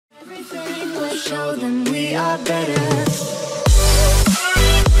show them we are better.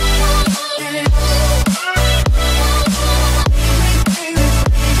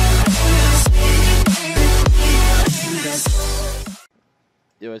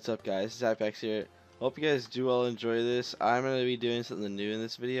 Yo, what's up guys, it's Hypixel here. Hope you guys do all enjoy this. I'm gonna be doing something new in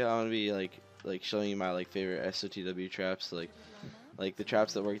this video. I'm gonna be like showing you my favorite SOTW traps, like the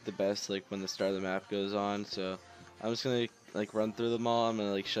traps that work the best like when the start of the map goes on. So I'm just gonna run through them all. I'm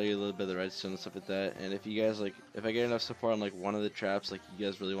gonna show you a little bit of the redstone and stuff like that. And if you guys if I get enough support on one of the traps, you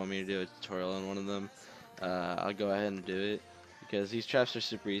guys really want me to do a tutorial on one of them, I'll go ahead and do it, because these traps are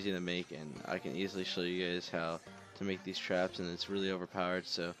super easy to make and I can easily show you guys how to make these traps, and it's really overpowered.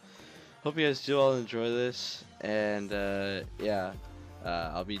 So hope you guys do all enjoy this, and yeah,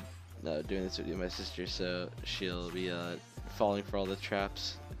 I'll be doing this with my sister, so she'll be falling for all the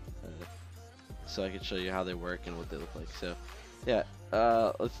traps, so I can show you how they work and what they look like. So yeah,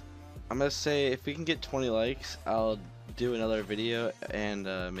 I'm gonna say if we can get 20 likes, I'll do another video and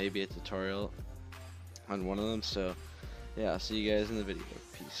maybe a tutorial on one of them. So yeah, I'll see you guys in the video.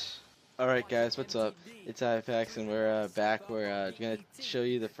 Peace. Alright guys, what's up? It's iPax and we're back. We're gonna show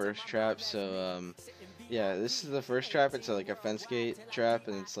you the first trap. So yeah, this is the first trap. It's a fence gate trap,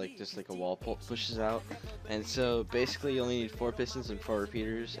 and it's just a wall pushes out. And so basically you only need 4 pistons and 4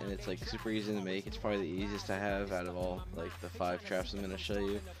 repeaters, and it's super easy to make. It's probably the easiest I have out of all the 5 traps I'm gonna show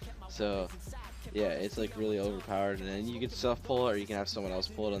you. So yeah, it's really overpowered, and then you can self pull it, or you can have someone else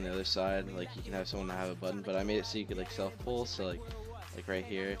pull it on the other side. You can have someone have a button, but I made it so you could self pull. So right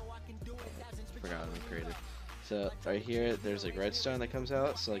here, forgot I'm creative. So right here, there's redstone that comes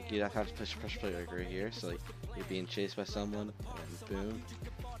out. So you have to push play right here. So you're being chased by someone, and boom,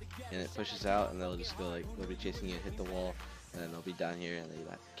 and it pushes out, and they'll just go they'll be chasing you, hit the wall, and then they'll be down here, and they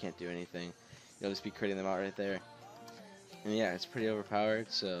can't do anything. You'll just be critting them out right there. And yeah, it's pretty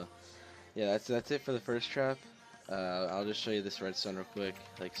overpowered. So yeah, that's it for the first trap. I'll just show you this redstone real quick,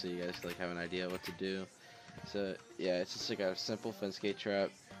 so you guys have an idea what to do. So yeah, it's just a simple fence gate trap.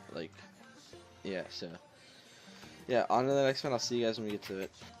 Yeah, so yeah, on to the next one. I'll see you guys when we get to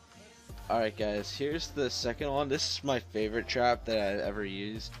it. Alright guys, here's the second one. This is my favorite trap that I've ever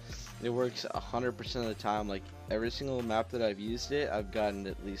used. It works 100% of the time. Every single map that I've used it, I've gotten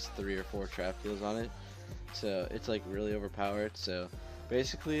at least 3 or 4 trap kills on it. So it's really overpowered. So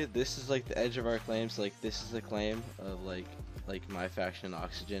basically this is the edge of our claims. This is the claim of my faction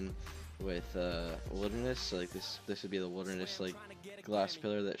oxygen with wilderness. So this would be the wilderness glass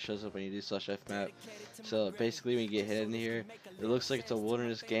pillar that shows up when you do /f map. So basically when you get hit in here, it looks like it's a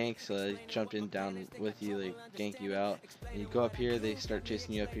wilderness gank, so they jumped in down with you, they gank you out, and you go up here, they start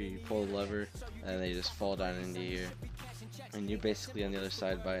chasing you up here, you pull the lever, and they just fall down into here, and you're basically on the other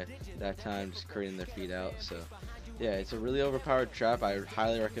side by that time, just creating their feet out. So yeah, it's a really overpowered trap. I would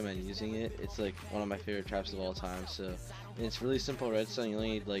highly recommend using it. It's one of my favorite traps of all time. So, and it's really simple redstone. You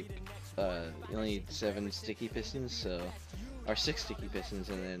only need you only need 7 sticky pistons, or 6 sticky pistons,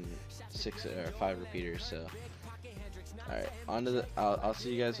 and then 6 or 5 repeaters. So alright, on to the I'll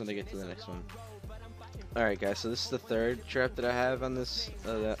see you guys when I get to the next one. Alright guys, so this is the third trap that I have on this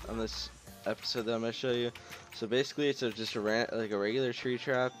episode that I'm gonna show you. So basically it's just a regular tree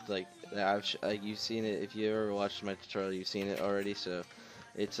trap, you've seen it. If you ever watched my tutorial, you've seen it already. So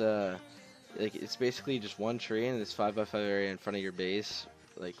it's it's basically just one tree, and this 5x5 area in front of your base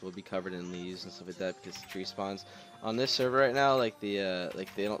will be covered in leaves and stuff like that, because the tree spawns on this server right now. The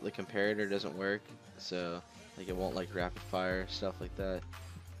comparator doesn't work, so it won't rapid fire stuff like that.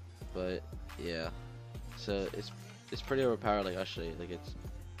 But yeah, so it's pretty overpowered. I'll show you.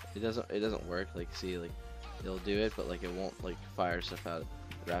 It doesn't work. See, it'll do it, but it won't fire stuff out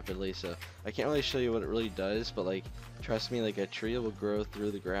rapidly. So I can't really show you what it really does, but trust me, a tree will grow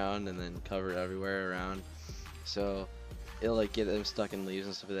through the ground and then cover everywhere around. So it'll get them stuck in leaves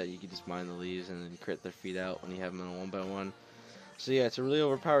and stuff like that. You can just mine the leaves and then crit their feet out when you have them in a 1x1. So yeah, it's a really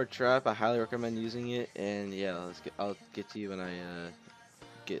overpowered trap. I highly recommend using it. And yeah, I'll get to you when I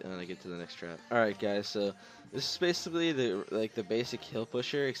get to the next trap. Alright guys, so this is basically the basic hill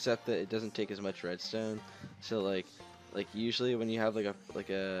pusher, except that it doesn't take as much redstone. So usually when you have a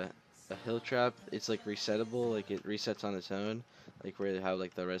hill trap, it's resettable. It resets on its own. Where they have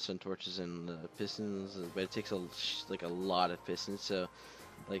the redstone torches and the pistons, but it takes a lot of pistons. So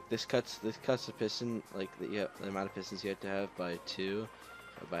this cuts the piston, the amount of pistons you have to have by 2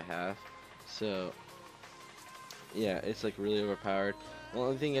 or by half. So yeah, it's really overpowered. The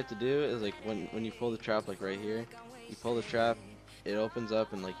only thing you have to do is when you pull the trap, right here, you pull the trap, it opens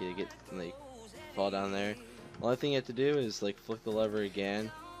up, and you fall down there. The only thing you have to do is flick the lever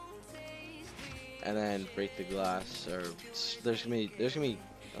again, and then break the glass. Or there's gonna be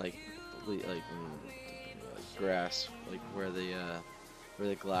grass, like where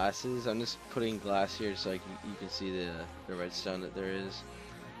the glass is. I'm just putting glass here so like you can see the redstone that there is.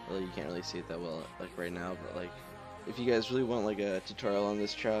 Well, you can't really see it that well like right now, but like if you guys really want like a tutorial on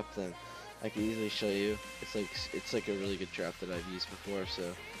this trap, then I can easily show you. It's like a really good trap that I've used before. So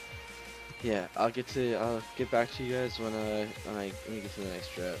yeah, I'll get back to you guys when we get to the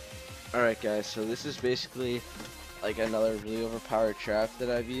next trap. All right, guys. So this is basically like another really overpowered trap that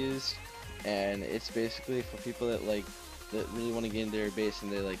I've used, and it's basically for people that really want to get into their base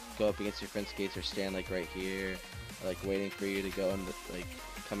and they like go up against your fence gates or stand like right here, like waiting for you to go and like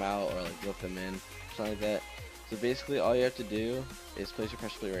come out or like whip them in, something like that. So basically all you have to do is place your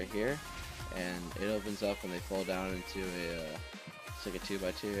pressure plate right here, and it opens up and they fall down into it's like a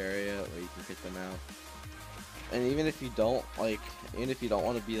 2x2 area where you can pick them out. And even if you don't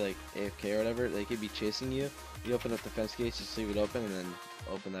want to be like AFK or whatever, they could be chasing you. You open up the fence gates, just leave it open, and then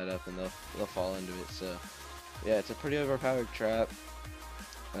open that up, and they'll fall into it. So yeah, it's a pretty overpowered trap.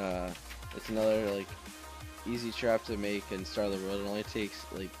 It's another like easy trap to make and start of the world. It only takes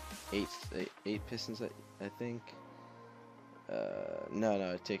like eight pistons, I think. No,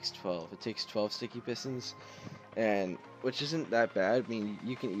 it takes 12. It takes 12 sticky pistons, and which isn't that bad. I mean,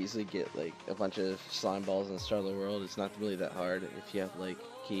 you can easily get like a bunch of slime balls in the start of the world. It's not really that hard if you have like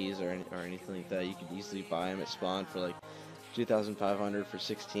keys or anything like that. You can easily buy them at spawn for like 2,500 for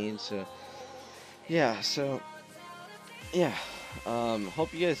 16. So yeah,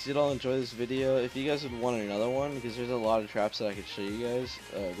 hope you guys did all enjoy this video. If you guys would want another one, because there's a lot of traps that I could show you guys,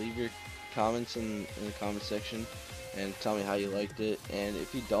 leave your comments in the comment section and tell me how you liked it. And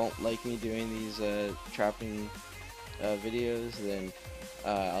if you don't like me doing these trapping videos, then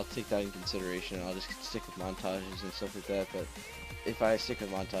I'll take that in consideration. I'll just stick with montages and stuff like that. But if I stick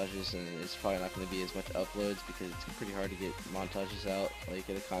with montages, then it's probably not going to be as much uploads, because it's pretty hard to get montages out like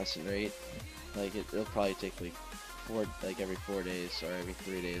at a constant rate. Like it'll probably take like every 4 days or every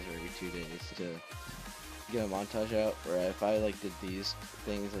 3 days or every 2 days to get a montage out. Or if I like did these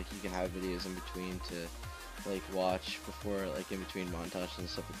things, like you can have videos in between to like watch before, like in between montages and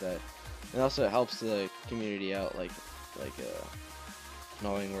stuff like that. And also it helps the community out, like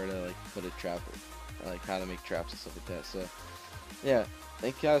knowing where to like put a trap, or, like how to make traps and stuff like that. So yeah,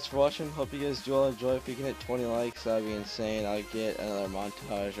 thank you guys for watching. Hope you guys do all enjoy. If we can hit 20 likes, that'd be insane. I'll get another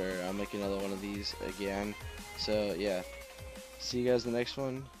montage, or I'll make another one of these again. So yeah, see you guys in the next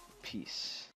one. Peace.